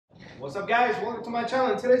What's up, guys? Welcome to my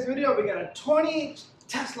channel. In today's video, we got a 20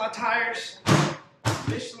 Tesla tires,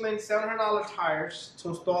 Michelin $700 tires to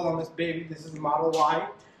install on this baby. This is Model Y.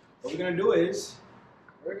 What we're gonna do is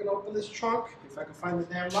we're gonna open this trunk, if I can find the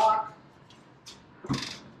damn lock.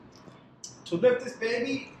 To lift this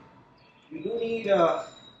baby, you do need a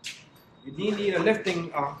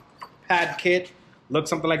lifting pad kit. Looks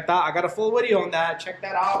something like that. I got a full video on that. Check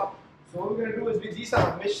that out. So what we're gonna do is these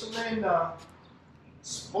are Michelin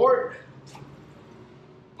Sport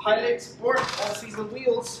Pilot Sport all-season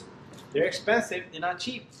wheels. They're expensive. They're not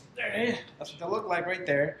cheap. That's what they look like right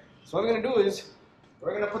there. So what we're gonna do is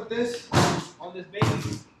we're gonna put this on this baby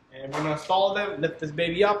and we're gonna install them, lift this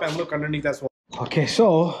baby up, and look underneath as well. Okay,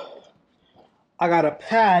 so I got a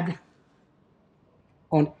pad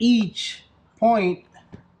on each point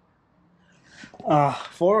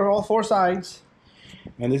for all four sides,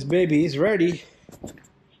 and this baby is ready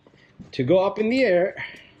to go up in the air.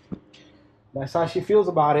 That's how she feels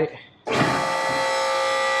about it. Let's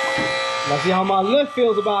see how my lift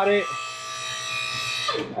feels about it.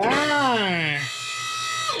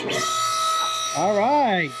 All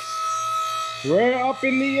right, we're up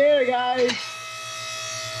in the air, guys.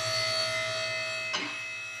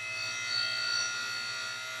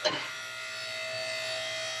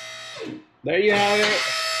 There you have it.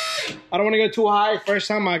 I don't want to go too high. First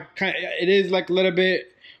time it is like a little bit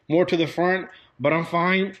more to the front, but I'm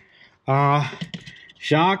fine.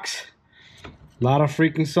 Shocks, a lot of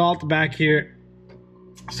freaking salt back here.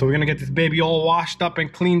 So we're gonna get this baby all washed up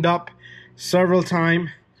and cleaned up several times.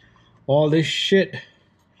 All this shit,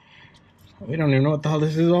 we don't even know what the hell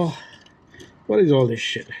this is all. What is all this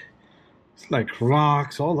shit? It's like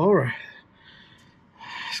rocks all over.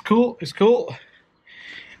 It's cool, it's cool.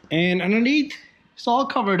 And underneath, it's all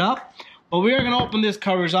covered up. But we are gonna open this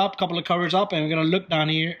covers up, couple of covers up, and we're gonna look down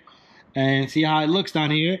here and see how it looks down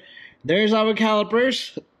here. There's our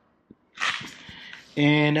calipers.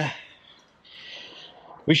 And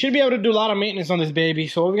we should be able to do a lot of maintenance on this baby.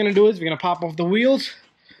 So what we're gonna do is we're gonna pop off the wheels.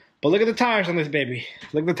 But look at the tires on this baby.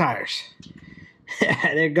 Look at the tires.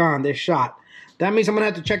 They're gone, they're shot. That means I'm gonna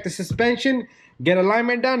have to check the suspension, get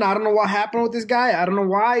alignment done. I don't know what happened with this guy. I don't know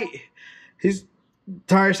why his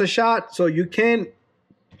tires are shot. So you can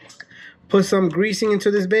put some greasing into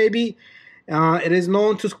this baby. It is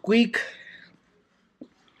known to squeak.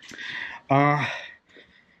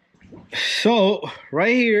 So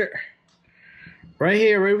right here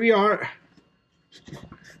where we are.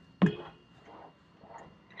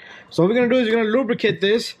 So what we're gonna do is we're gonna lubricate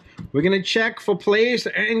this. We're gonna check for plays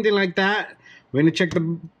or anything like that. We're gonna check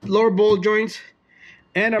the lower ball joints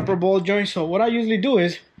and upper ball joints. So what I usually do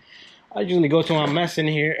is I usually go to my mess in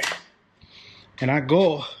here and I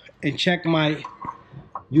go and check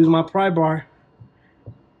use my pry bar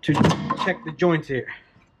to check the joints here.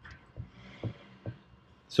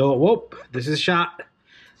 So, whoop, this is shot.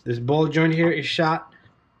 This ball joint here is shot.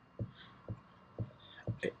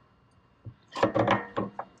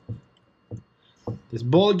 This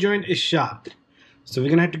ball joint is shot. So we're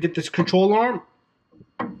gonna have to get this control arm.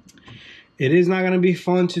 It is not gonna be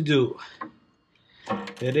fun to do.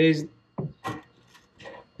 It's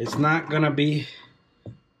not gonna be.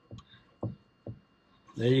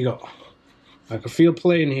 There you go. I can feel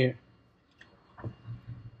play in here.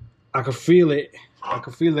 I can feel it. I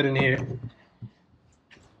can feel it in here.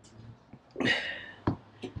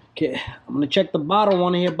 Okay, I'm gonna check the bottom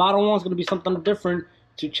one here. Bottom one's gonna be something different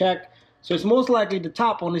to check. So it's most likely the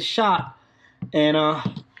top one is shot. And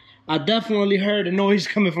I definitely heard the noise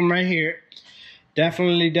coming from right here.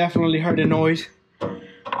 Definitely heard the noise.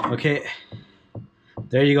 Okay,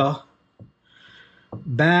 there you go.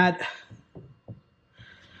 Bad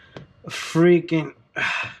freaking,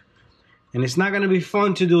 and it's not gonna be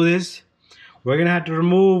fun to do this. We're gonna have to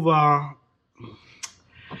remove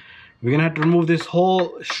this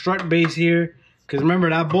whole strut base here, because remember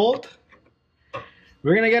that bolt.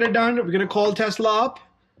 We're gonna get it done. We're gonna call Tesla up,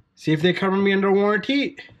 see if they cover me under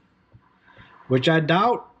warranty, which I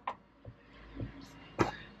doubt.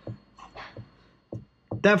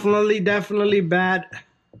 Definitely bad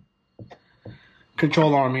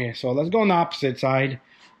control arm here. So let's go on the opposite side.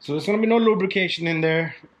 So there's gonna be no lubrication in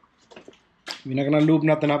there. We're not gonna lube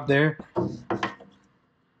nothing up there.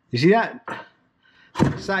 You see that?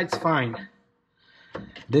 This side's fine.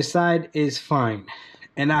 This side is fine.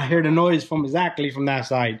 And I hear the noise from exactly from that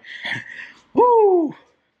side. Woo!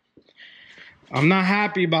 I'm not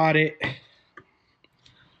happy about it.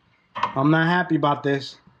 I'm not happy about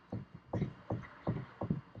this.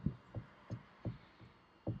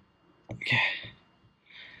 Okay.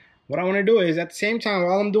 What I want to do is at the same time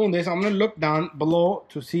while I'm doing this, I'm going to look down below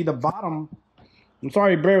to see the bottom I'm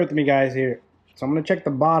sorry, bear with me guys here. So I'm gonna check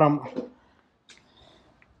the bottom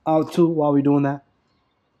out too while we're doing that.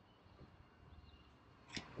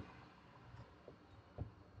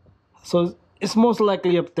 So it's most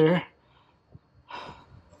likely up there.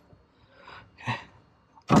 I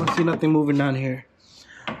don't see nothing moving down here.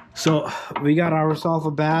 So we got ourselves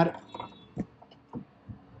a bad.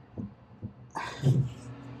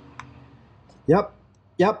 Yep.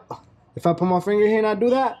 If I put my finger here and I do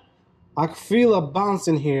that, I can feel a bounce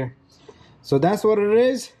in here. So that's what it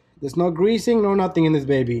is. There's no greasing, no nothing in this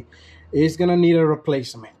baby. It's gonna need a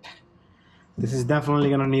replacement. This is definitely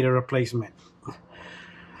gonna need a replacement.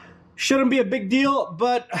 Shouldn't be a big deal,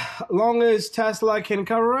 but as long as Tesla can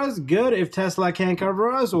cover us, good. If Tesla can't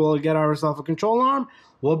cover us, we'll get ourselves a control arm.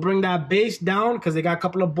 We'll bring that base down because they got a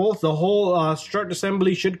couple of bolts. The whole strut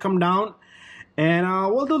assembly should come down. And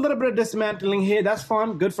we'll do a little bit of dismantling here. That's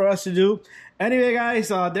fun. Good for us to do. Anyway, guys,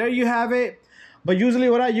 there you have it. But usually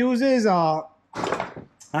what I use is I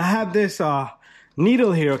have this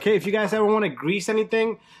needle here, okay? If you guys ever want to grease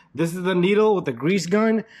anything, this is the needle with the grease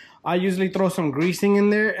gun. I usually throw some greasing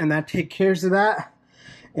in there, and that takes care of that.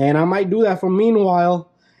 And I might do that for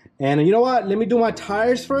meanwhile. And you know what? Let me do my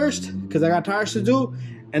tires first, because I got tires to do,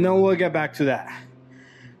 and then we'll get back to that.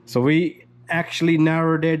 So we actually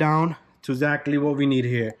narrowed it down to exactly what we need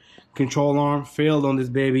here. Control arm failed on this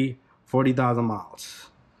baby, 40,000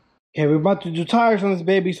 miles. Okay, we're about to do tires on this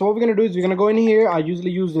baby. So what we're gonna do is we're gonna go in here. I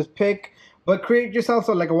usually use this pick, but create yourself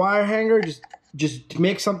like a wire hanger. Just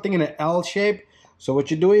make something in an L shape. So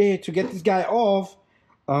what you're doing here to get this guy off,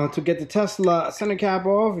 to get the Tesla center cap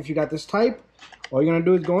off, if you got this type, all you're gonna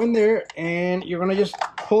do is go in there and you're gonna just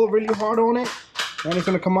pull really hard on it, and it's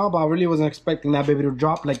gonna come out. But I really wasn't expecting that baby to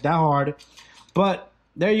drop like that hard. But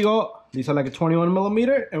there you go. These are like a 21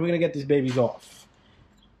 millimeter, and we're gonna get these babies off.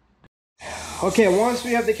 Okay, once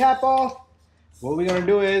we have the cap off, what we're gonna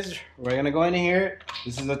do is we're gonna go in here.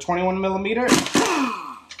 This is a 21 millimeter.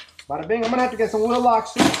 Bada bing. I'm gonna have to get some wheel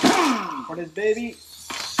locks for this baby.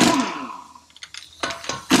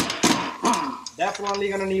 Definitely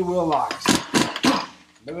gonna need wheel locks.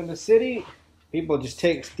 Live in the city, people just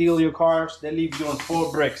steal your cars. They leave you on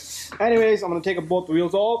 4 bricks. Anyways, I'm gonna take both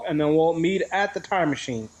wheels off, and then we'll meet at the tire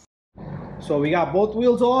machine. So we got both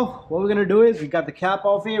wheels off. What we're gonna do is we got the cap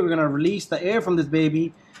off here. We're gonna release the air from this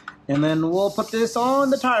baby, and then we'll put this on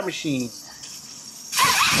the tire machine.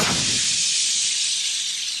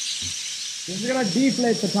 This is gonna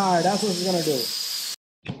deflate the tire. That's what we're gonna do.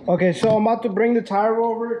 Okay, so I'm about to bring the tire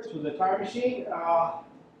over to the tire machine.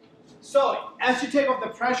 So as you take off the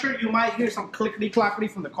pressure, you might hear some clickety-clackety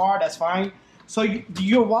from the car. That's fine. So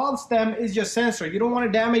your valve stem is your sensor. You don't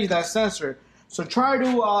want to damage that sensor. So try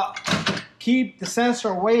to keep the sensor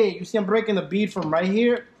away. You see I'm breaking the bead from right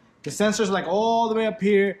here. The sensor's like all the way up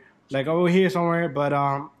here, like over here somewhere. But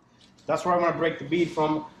that's where I'm gonna break the bead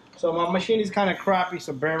from. So my machine is kind of crappy,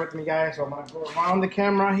 so bear with me, guys. So I'm gonna go around the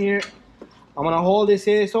camera here. I'm gonna hold this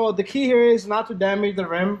here. So the key here is not to damage the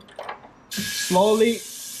rim. Slowly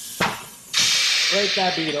break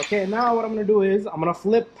that bead. Okay, now what I'm gonna do is I'm gonna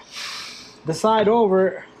flip the side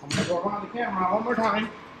over. I'm gonna go around the camera one more time.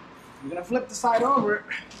 I'm gonna flip the side over,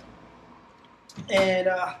 and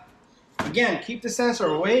again, keep the sensor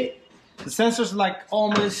away. The sensor's like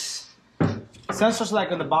almost, the sensor's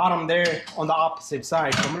like on the bottom there on the opposite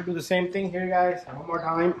side. So I'm gonna do the same thing here, guys, one more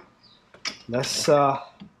time. Let's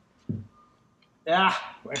yeah,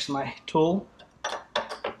 where's my tool?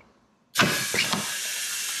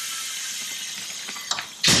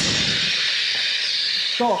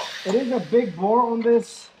 So it is a big bore on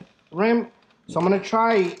this rim, so I'm gonna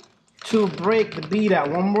try to break the bead at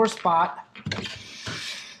one more spot.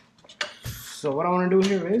 So what I want to do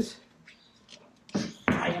here is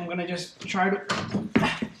I am gonna just try to,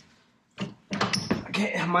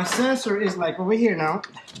 okay, my sensor is like over here now.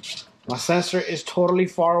 My sensor is totally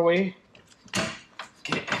far away,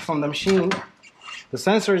 okay, from the machine. The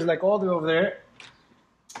sensor is like all the way over there.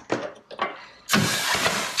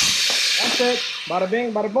 That's it. Bada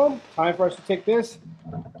bing, bada boom. Time for us to take this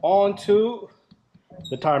onto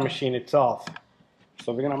the tire machine itself.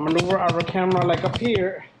 So we're gonna maneuver our camera like up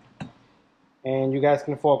here, and you guys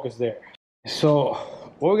can focus there. So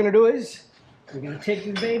what we're gonna do is we're gonna take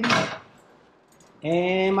this baby,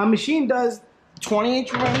 and my machine does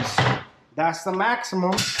 20-inch rims. That's the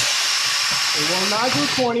maximum. It will not do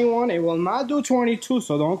 21. It will not do 22.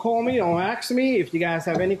 So don't call me. Don't ask me. If you guys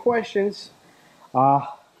have any questions,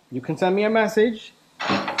 you can send me a message.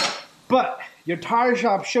 But your tire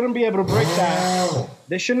shop shouldn't be able to break that.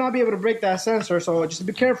 They should not be able to break that sensor. So just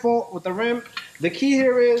be careful with the rim. The key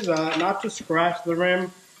here is not to scratch the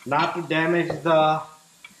rim, not to damage the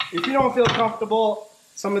if you don't feel comfortable,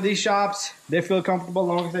 some of these shops, they feel comfortable as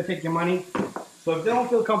long as they take your money. So if they don't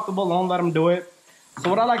feel comfortable, don't let them do it. So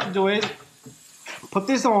what I like to do is put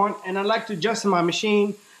this on, and I like to adjust my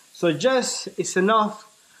machine. So just, it's enough.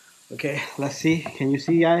 Okay, let's see. Can you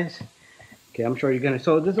see, guys? Okay, I'm sure you're gonna.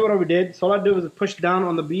 So this is what we did. So all I did was push down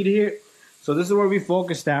on the bead here. So this is where we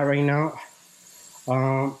focused at right now.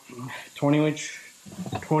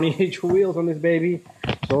 20-inch wheels on this baby.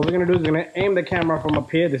 So what we're gonna do is we're gonna aim the camera from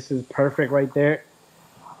up here. This is perfect right there.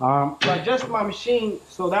 So I adjust my machine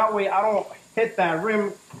so that way I don't hit that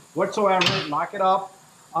rim whatsoever, knock it up.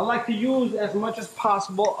 I like to use as much as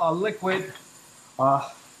possible a liquid.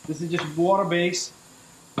 This is just water based.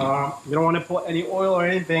 You don't want to put any oil or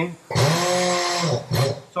anything.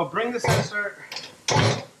 So bring the sensor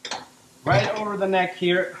right over the neck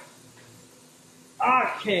here.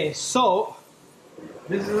 Okay, so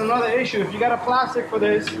this is another issue. If you got a plastic for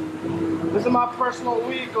this, this is my personal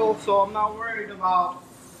vehicle, so I'm not worried about.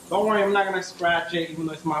 Don't worry, I'm not gonna scratch it, even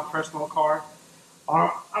though it's my personal car.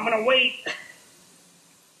 I'm gonna wait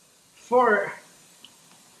for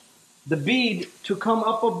the bead to come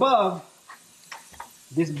up above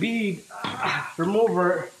this bead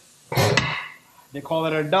remover. They call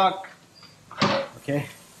it a duck. Okay,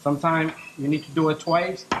 sometimes you need to do it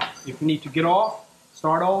twice. If you need to get off,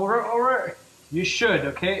 start over, you should,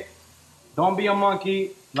 okay? Don't be a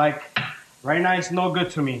monkey. Like, right now it's no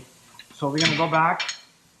good to me. So we're gonna go back.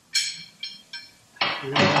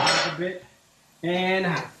 We're gonna go back a bit. And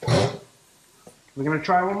we're gonna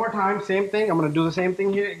try one more time, same thing. I'm gonna do the same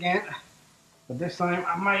thing here again. But this time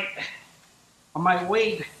I might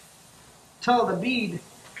wait till the bead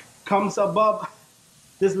comes above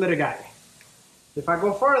this little guy. If I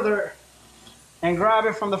go further and grab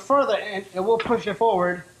it from the further end, it will push it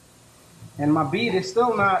forward, and my bead is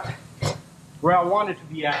still not where I want it to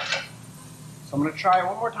be at. So I'm gonna try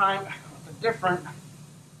one more time with a different.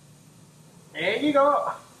 There you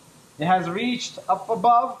go. It has reached up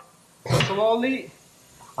above. So slowly,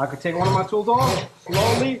 I could take one of my tools off.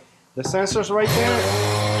 Slowly, the sensor's right there.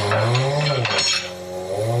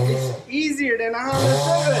 It's easier than a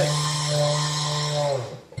Honda Civic.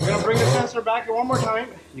 We're gonna bring the sensor back in one more time.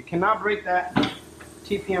 You cannot break that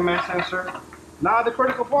TPMS sensor. Now the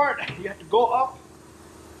critical part, you have to go up.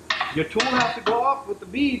 Your tool has to go up with the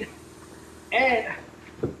bead, and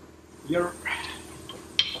your,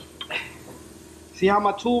 see how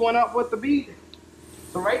my tool went up with the bead?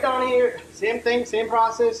 So right down here, same thing, same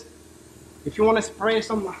process. If you want to spray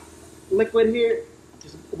some liquid here,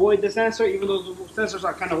 just avoid the sensor, even though the sensors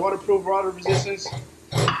are kind of waterproof, water resistance.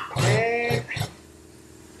 And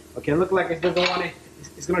okay, look like it doesn't want to,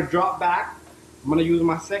 it's gonna drop back. I'm gonna use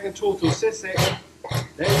my second tool to assist it.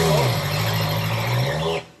 There you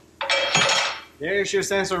go. There's your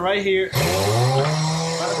sensor right here.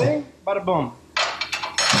 Bada bing, bada boom.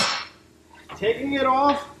 Taking it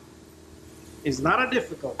off is not a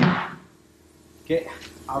difficult. Okay,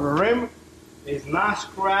 our rim is not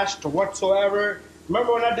scratched whatsoever.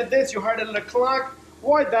 Remember when I did this, you heard it in the clock?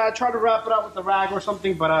 Avoid that, try to wrap it up with a rag or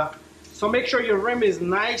something, but so make sure your rim is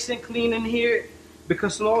nice and clean in here,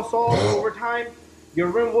 because also over time, your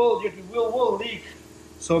rim will, your wheel will leak.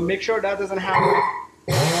 So make sure that doesn't happen.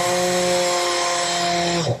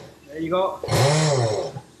 There you go.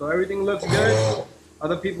 So everything looks good.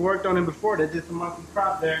 Other people worked on it before, they did some monkey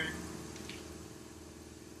crap there.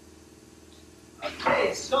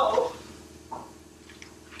 Okay, so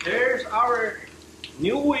there's our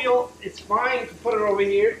new wheel. It's fine to put it over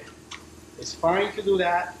here. It's fine to do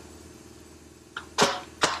that.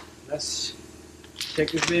 Let's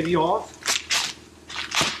take this baby off.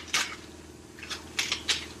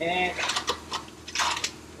 And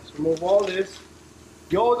let's remove all this.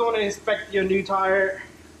 You always want to inspect your new tire.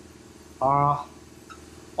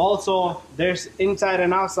 Also, there's inside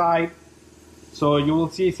and outside. So you will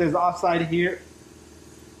see it says outside here.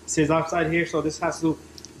 It says outside here, so this has to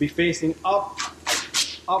be facing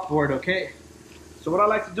upward, okay? So what I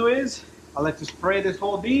like to do is, I like to spray this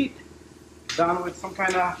whole bead down with some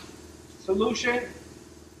kind of solution.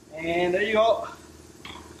 And there you go.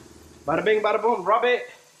 Bada bing, bada boom, rub it,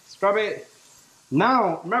 scrub it.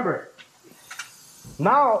 Now, remember,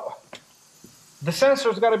 now the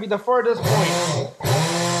sensor's gotta be the furthest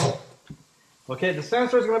point. Okay, the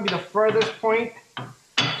sensor is gonna be the furthest point.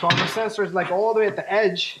 So the sensor is like all the way at the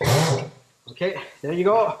edge. Okay, there you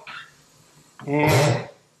go. And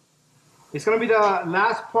it's gonna be the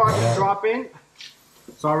last part to drop in.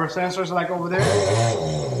 So our sensor is like over there.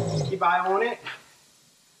 Just keep eye on it.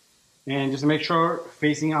 And just make sure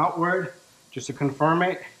facing outward, just to confirm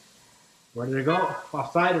it. Where did it go?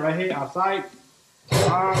 Outside, right here, outside.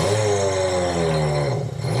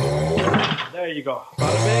 There you go.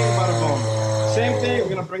 Bada bing, bada boom. Same thing, we're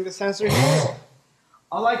gonna bring the sensor here.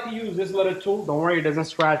 I like to use this little tool. Don't worry, it doesn't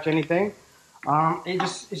scratch anything.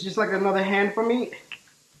 It's just like another hand for me.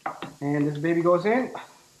 And this baby goes in.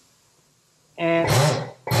 And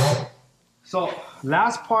so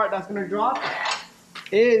last part that's gonna drop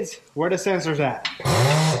is where the sensor's at.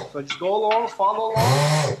 So just go along, follow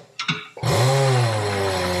along.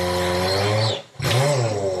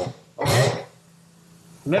 Okay.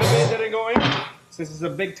 A little bit didn't go in. Since it's a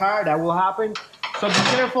big tire, that will happen. So be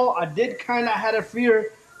careful. I did kind of had a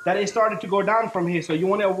fear that it started to go down from here. So you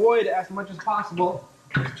want to avoid as much as possible.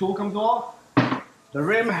 The tool comes off. The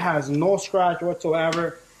rim has no scratch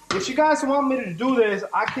whatsoever. If you guys want me to do this,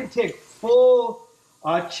 I can take full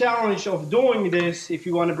challenge of doing this if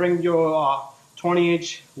you want to bring your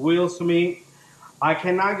 20-inch wheels to me. I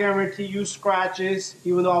cannot guarantee you scratches,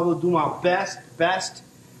 even though I will do my best.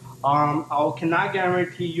 I cannot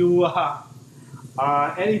guarantee you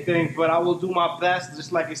anything, but I will do my best,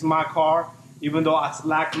 just like it's my car, even though I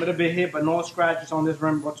slacked a little bit here, but no scratches on this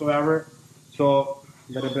rim whatsoever. So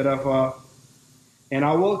a little bit of and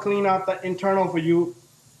I will clean out the internal for you.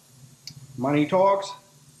 Money talks,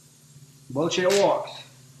 bullshit walks.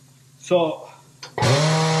 So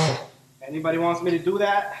anybody wants me to do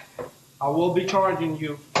that, I will be charging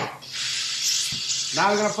you.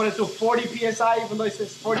 Now we're gonna put it to 40 PSI, even though it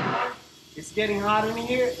says 40. It's getting hot in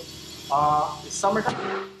here. It's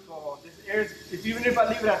summertime, so this air is, even if I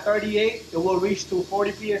leave it at 38, it will reach to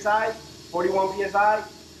 40 PSI, 41 PSI.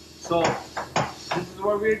 So this is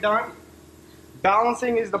where we're done.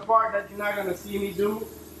 Balancing is the part that you're not gonna see me do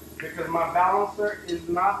because my balancer is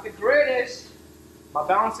not the greatest. My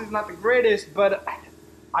balance is not the greatest, but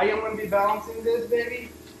I am gonna be balancing this baby.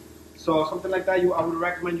 So something like that, I would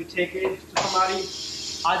recommend you take it to somebody.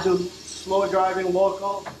 I do slow driving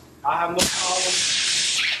local. I have no problem.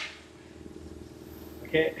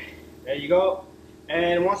 Okay, there you go.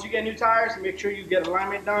 And once you get new tires, make sure you get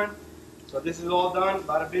alignment done. So this is all done.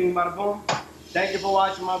 Bada bing, bada boom. Thank you for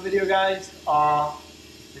watching my video, guys.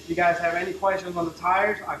 If you guys have any questions on the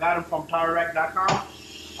tires, I got them from TireRack.com.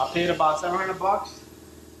 I paid about 700 bucks.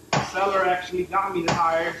 The seller actually got me the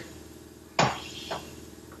tires.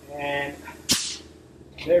 And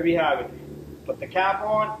there we have it. Put the cap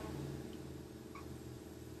on.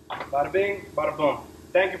 Bada bing, bada boom.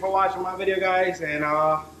 Thank you for watching my video, guys, and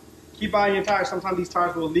keep buying your tires. Sometimes these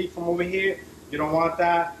tires will leak from over here. You don't want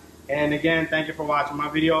that. And again, thank you for watching my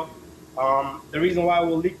video. The reason why it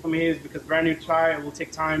will leak from here is because brand new tire, it will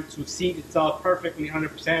take time to seat itself perfectly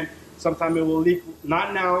 100%. Sometimes it will leak,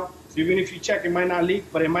 not now. So even if you check, it might not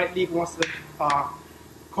leak, but it might leak once the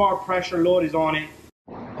car pressure load is on it.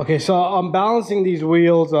 Okay, so I'm balancing these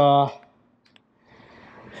wheels.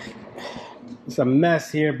 It's a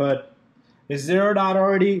mess here, but it's zeroed out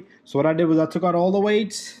already. So what I did was I took out all the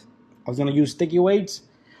weights. I was gonna use sticky weights.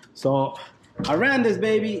 So I ran this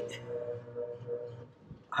baby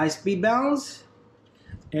high speed balance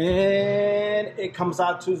and it comes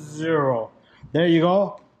out to 0. There you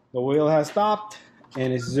go. The wheel has stopped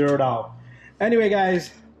and it's zeroed out. Anyway,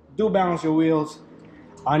 guys, do balance your wheels.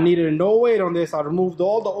 I needed no weight on this. I removed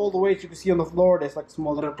all the old weights you can see on the floor. There's like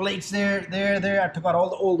small little plates there. I took out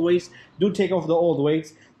all the old weights. Do take off the old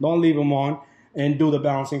weights. Don't leave them on, and do the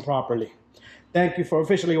balancing properly. Thank you for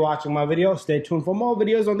officially watching my video. Stay tuned for more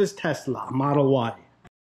videos on this Tesla Model Y.